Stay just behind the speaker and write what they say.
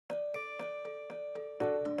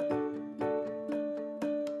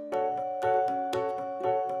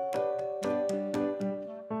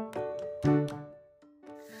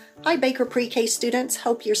Hi, Baker Pre-K students.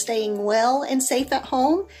 Hope you're staying well and safe at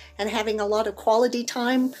home and having a lot of quality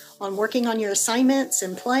time on working on your assignments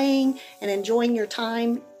and playing and enjoying your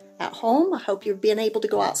time at home. I hope you've been able to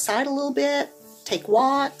go outside a little bit, take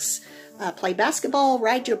walks, play basketball,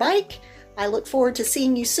 ride your bike. I look forward to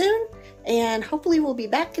seeing you soon, and hopefully we'll be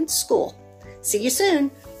back in school. See you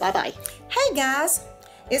soon. Bye-bye. Hey guys,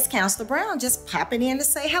 it's Counselor Brown just popping in to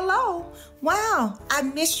say hello. Wow, I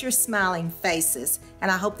miss your smiling faces, and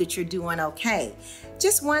I hope that you're doing okay.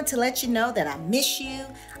 Just wanted to let you know that I miss you.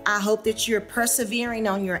 I hope that you're persevering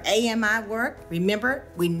on your AMI work. Remember,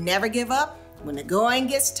 we never give up. When the going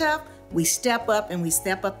gets tough, we step up and we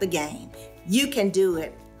step up the game. You can do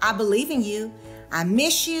it. I believe in you. I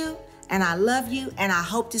miss you, and I love you, and I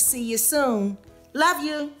hope to see you soon. Love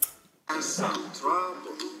you. Some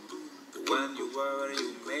trouble. When you worry,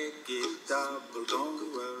 you make it double.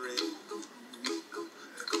 Don't worry.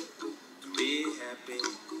 Be happy.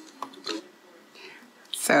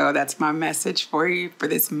 So that's my message for you for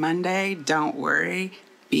this Monday. Don't worry.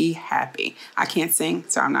 Be happy. I can't sing,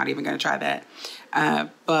 so I'm not even going to try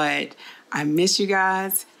that. But I miss you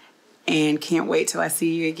guys and can't wait till I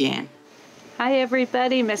see you again. Hi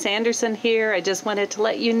everybody, Miss Anderson here. I just wanted to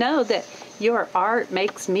let you know that your art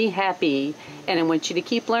makes me happy, and I want you to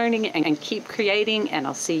keep learning and keep creating, and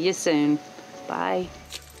I'll see you soon. Bye.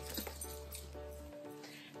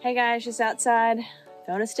 Hey guys, just outside,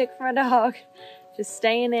 throwing a stick for my dog. Just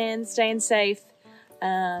staying in, staying safe.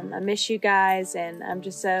 I miss you guys, and I'm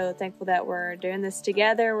just so thankful that we're doing this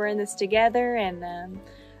together. We're in this together, and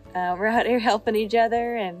we're out here helping each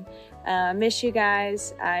other, and I miss you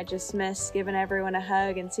guys. I just miss giving everyone a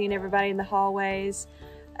hug and seeing everybody in the hallways.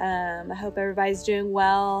 I hope everybody's doing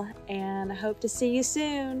well, and I hope to see you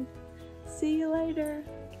soon. See you later.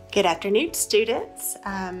 Good afternoon, students.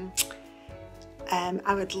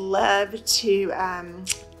 I would love to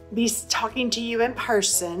be talking to you in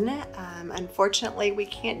person. Unfortunately, we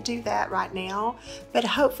can't do that right now, but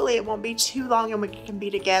hopefully it won't be too long and we can be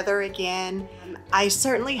together again. I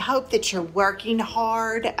certainly hope that you're working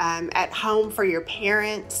hard at home for your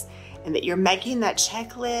parents, and that you're making that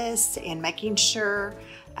checklist and making sure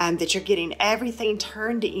that you're getting everything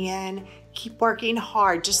turned in. Keep working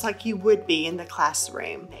hard just like you would be in the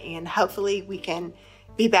classroom, and hopefully we can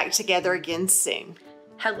be back together again soon.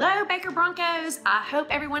 Hello, Baker Broncos. I hope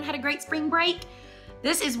everyone had a great spring break.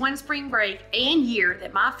 This is one spring break and year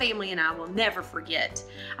that my family and I will never forget.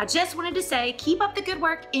 I just wanted to say, keep up the good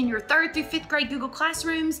work in your 3rd through 5th grade Google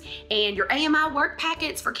Classrooms and your AMI work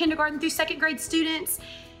packets for kindergarten through 2nd grade students.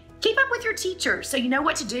 Keep up with your teacher so you know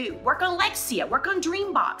what to do. Work on Lexia, work on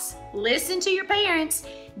Dreambox. Listen to your parents,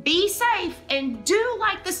 be safe, and do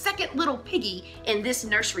like the second little piggy in this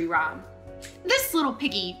nursery rhyme. This little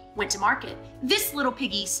piggy went to market. This little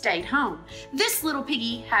piggy stayed home. This little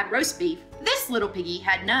piggy had roast beef. This little piggy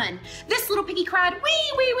had none. This little piggy cried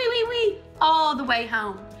wee, wee, wee, wee, wee, all the way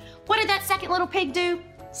home. What did that second little pig do?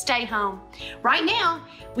 Stay home. Right now,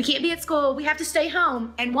 we can't be at school. We have to stay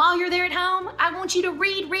home. And while you're there at home, I want you to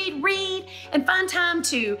read, read, read, and find time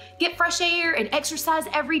to get fresh air and exercise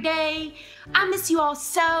every day. I miss you all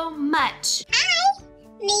so much. Hi,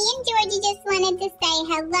 me and Georgie just wanted to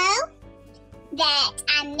say hello. That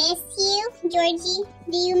I miss you. Georgie,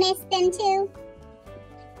 do you miss them too?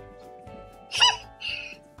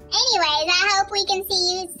 Anyways, I hope we can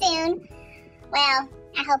see you soon. Well,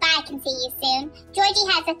 I hope I can see you soon. Georgie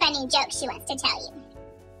has a funny joke she wants to tell you.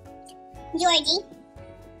 Georgie,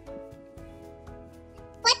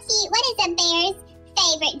 what is a bear's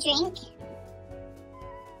favorite drink?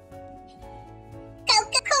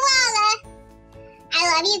 Coca-Cola. I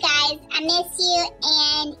love you guys. I miss you,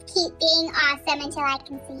 and keep being awesome until I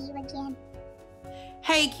can see you again.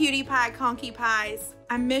 Hey, Cutie Pie Conky Pies.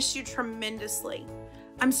 I miss you tremendously.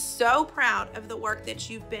 I'm so proud of the work that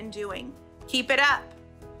you've been doing. Keep it up.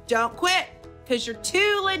 Don't quit, because you're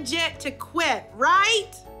too legit to quit,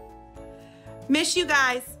 right? Miss you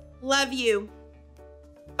guys. Love you.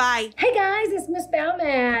 Bye. Hey guys, it's Miss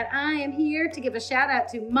Baumat. I am here to give a shout out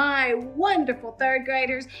to my wonderful 3rd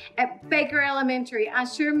graders at Baker Elementary. I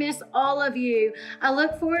sure miss all of you. I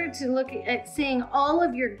look forward to seeing all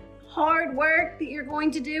of your hard work that you're going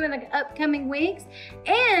to do in the upcoming weeks.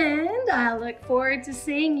 And I look forward to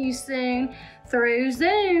seeing you soon through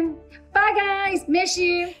Zoom. Bye guys, miss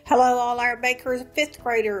you. Hello all our Baker 5th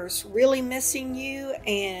graders. Really missing you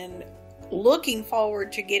and looking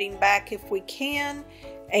forward to getting back if we can.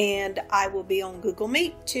 And I will be on Google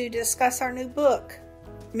Meet to discuss our new book.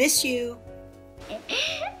 Miss you.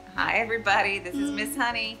 Hi everybody, this is Miss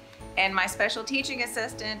Honey and my special teaching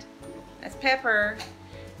assistant, Miss Pepper.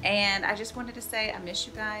 And I just wanted to say I miss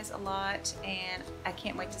you guys a lot, and I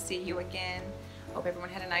can't wait to see you again. Hope everyone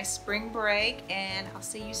had a nice spring break, and I'll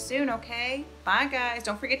see you soon, okay? Bye, guys.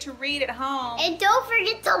 Don't forget to read at home. And don't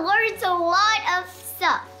forget to learn a lot of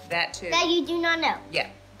stuff. That too. That you do not know. Yeah.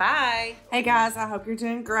 Bye. Hey, guys. I hope you're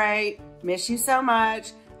doing great. Miss you so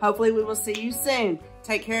much. Hopefully we will see you soon.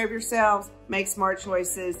 Take care of yourselves. Make smart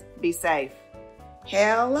choices. Be safe.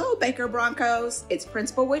 Hello, Baker Broncos. It's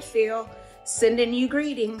Principal Whitfield sending you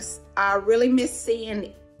greetings. I really miss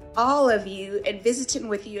seeing all of you and visiting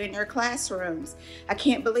with you in your classrooms. I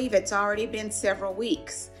can't believe it's already been several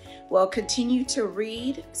weeks. Well, continue to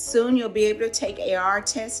read. Soon you'll be able to take AR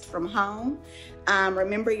test from home.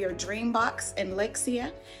 Remember your dream box and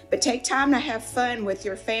Lexia, but take time to have fun with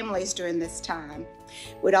your families during this time.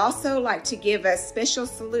 We'd also like to give a special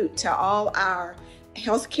salute to all our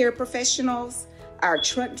healthcare professionals, our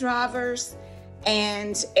truck drivers,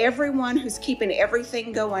 and everyone who's keeping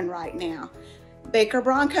everything going right now. Baker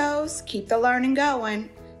Broncos, keep the learning going.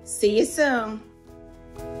 See you soon.